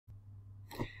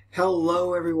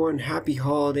Hello everyone, happy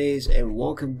holidays, and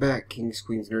welcome back, Kings,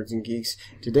 Queens, Nerds, and Geeks.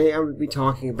 Today I'm going to be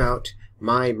talking about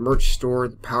my merch store,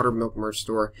 the Powder Milk merch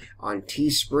store on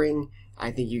Teespring.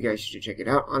 I think you guys should check it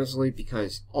out, honestly,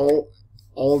 because all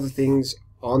the things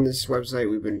on this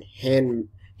website we've been hand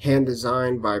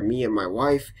designed by me and my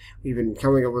wife. We've been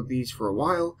coming up with these for a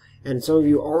while, and some of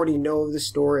you already know of the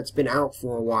store. It's been out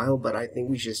for a while, but I think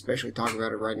we should especially talk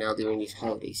about it right now during this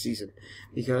holiday season,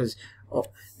 because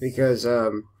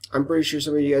I'm pretty sure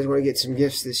some of you guys want to get some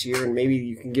gifts this year, and maybe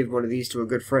you can give one of these to a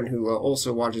good friend who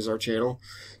also watches our channel.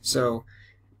 So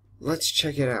let's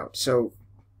check it out. So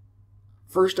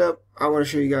first up, I want to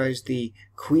show you guys the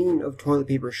Queen of Toilet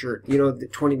Paper shirt. You know, the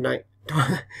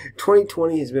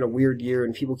 2020 has been a weird year,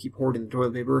 and people keep hoarding the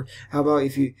toilet paper. How about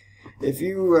if you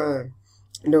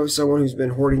know someone who's been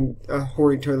hoarding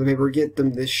toilet paper, get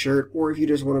them this shirt. Or if you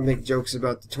just want to make jokes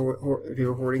about the toilet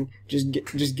paper hoarding, just get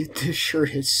this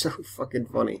shirt. It's so fucking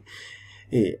funny.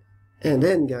 Yeah. And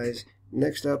then, guys,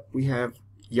 next up we have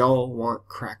Y'all Want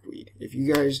Crackweed. If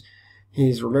you guys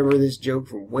remember this joke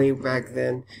from way back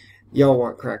then, Y'all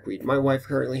Want Crackweed. My wife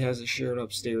currently has a shirt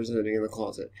upstairs sitting in the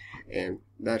closet, and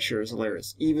that shirt is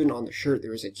hilarious. Even on the shirt,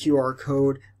 there is a QR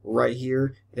code right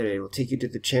here that it will take you to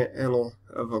the channel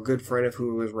of a good friend of who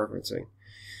it was referencing.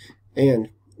 And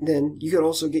then you can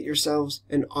also get yourselves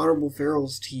an Honorable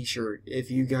Ferals t-shirt if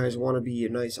you guys want to be a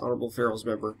nice Honorable Ferals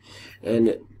member.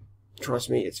 And trust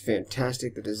me, it's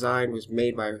fantastic. The design was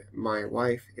made by my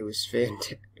wife. It was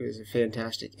fantastic.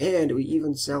 And we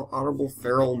even sell Honorable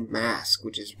Feral mask,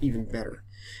 which is even better.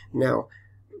 Now,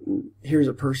 here's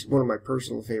one of my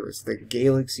personal favorites, the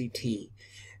Galaxy Tee.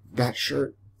 That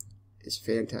shirt is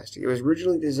fantastic. It was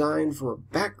originally designed for a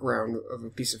background of a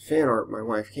piece of fan art my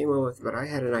wife came up with, but I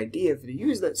had an idea to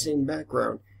use that same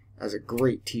background as a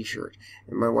great t-shirt,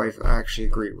 and my wife actually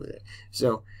agreed with it.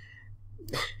 So,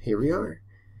 here we are.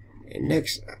 And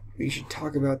next, we should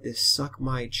talk about this Suck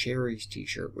My Cherries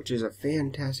t-shirt, which is a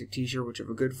fantastic t-shirt, which a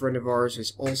good friend of ours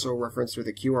is also referenced with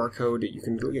a QR code that you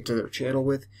can get to their channel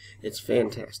with. It's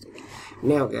fantastic.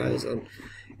 Now, guys,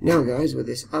 with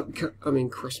this upcoming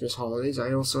Christmas holidays,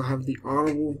 I also have the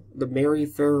Mary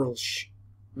Ferrell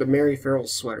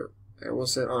sweater. I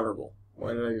almost said honorable.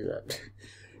 Why did I do that?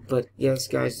 But yes,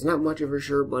 guys, it's not much of a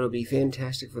shirt, but it'll be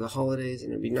fantastic for the holidays,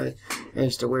 and it'll be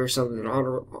nice to wear something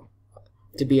honorable.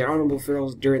 To be an Honorable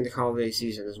Ferals during the holiday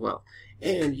season as well.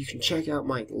 And you can check out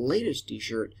my latest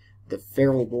t-shirt, the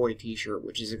Feral Boy t-shirt,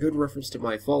 which is a good reference to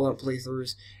my Fallout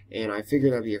playthroughs, and I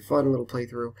figured that'd be a fun little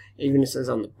playthrough. Even it says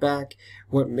on the back,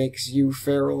 what makes you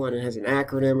feral, and it has an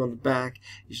acronym on the back.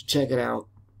 You should check it out.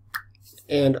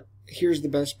 And here's the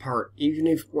best part.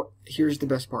 Here's the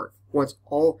best part. Once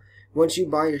you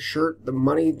buy a shirt, the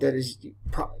money that is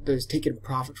taken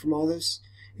profit from all this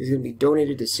is going to be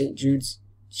donated to St. Jude's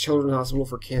Children's Hospital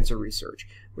for Cancer Research,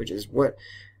 which is what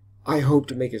I hope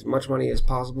to make as much money as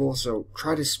possible. So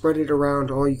try to spread it around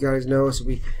to all you guys know. So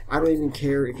I don't even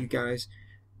care if you guys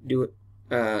do it,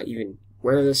 even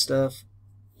wear this stuff.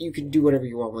 You can do whatever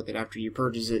you want with it after you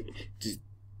purchase it. The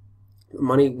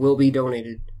money will be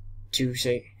donated to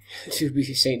St.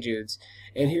 Jude's.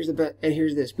 And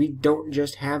here's this: we don't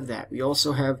just have that. We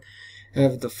also have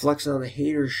the Flex on the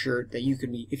Haters shirt that you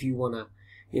can be, if you wanna,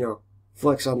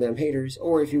 flex on them haters,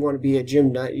 or if you want to be a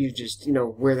gym nut, you just,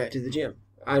 wear that to the gym.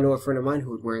 I know a friend of mine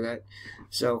who would wear that.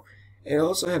 So, and I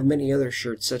also have many other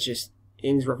shirts, such as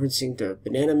things referencing to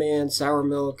Banana Man, Sour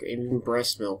Milk, and even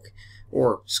Breast Milk,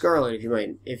 or Scarlet, if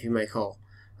you might call.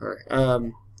 All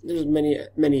right. There's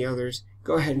many others.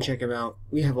 Go ahead and check them out.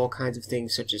 We have all kinds of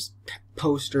things, such as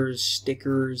posters,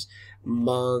 stickers,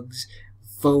 mugs,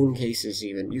 phone cases.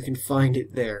 Even you can find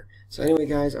it there. So anyway,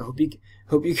 guys, I hope you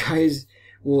guys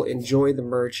will enjoy the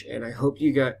merch, and I hope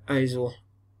you guys will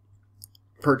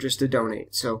purchase to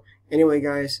donate. So anyway,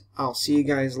 guys, I'll see you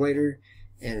guys later,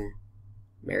 and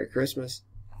Merry Christmas.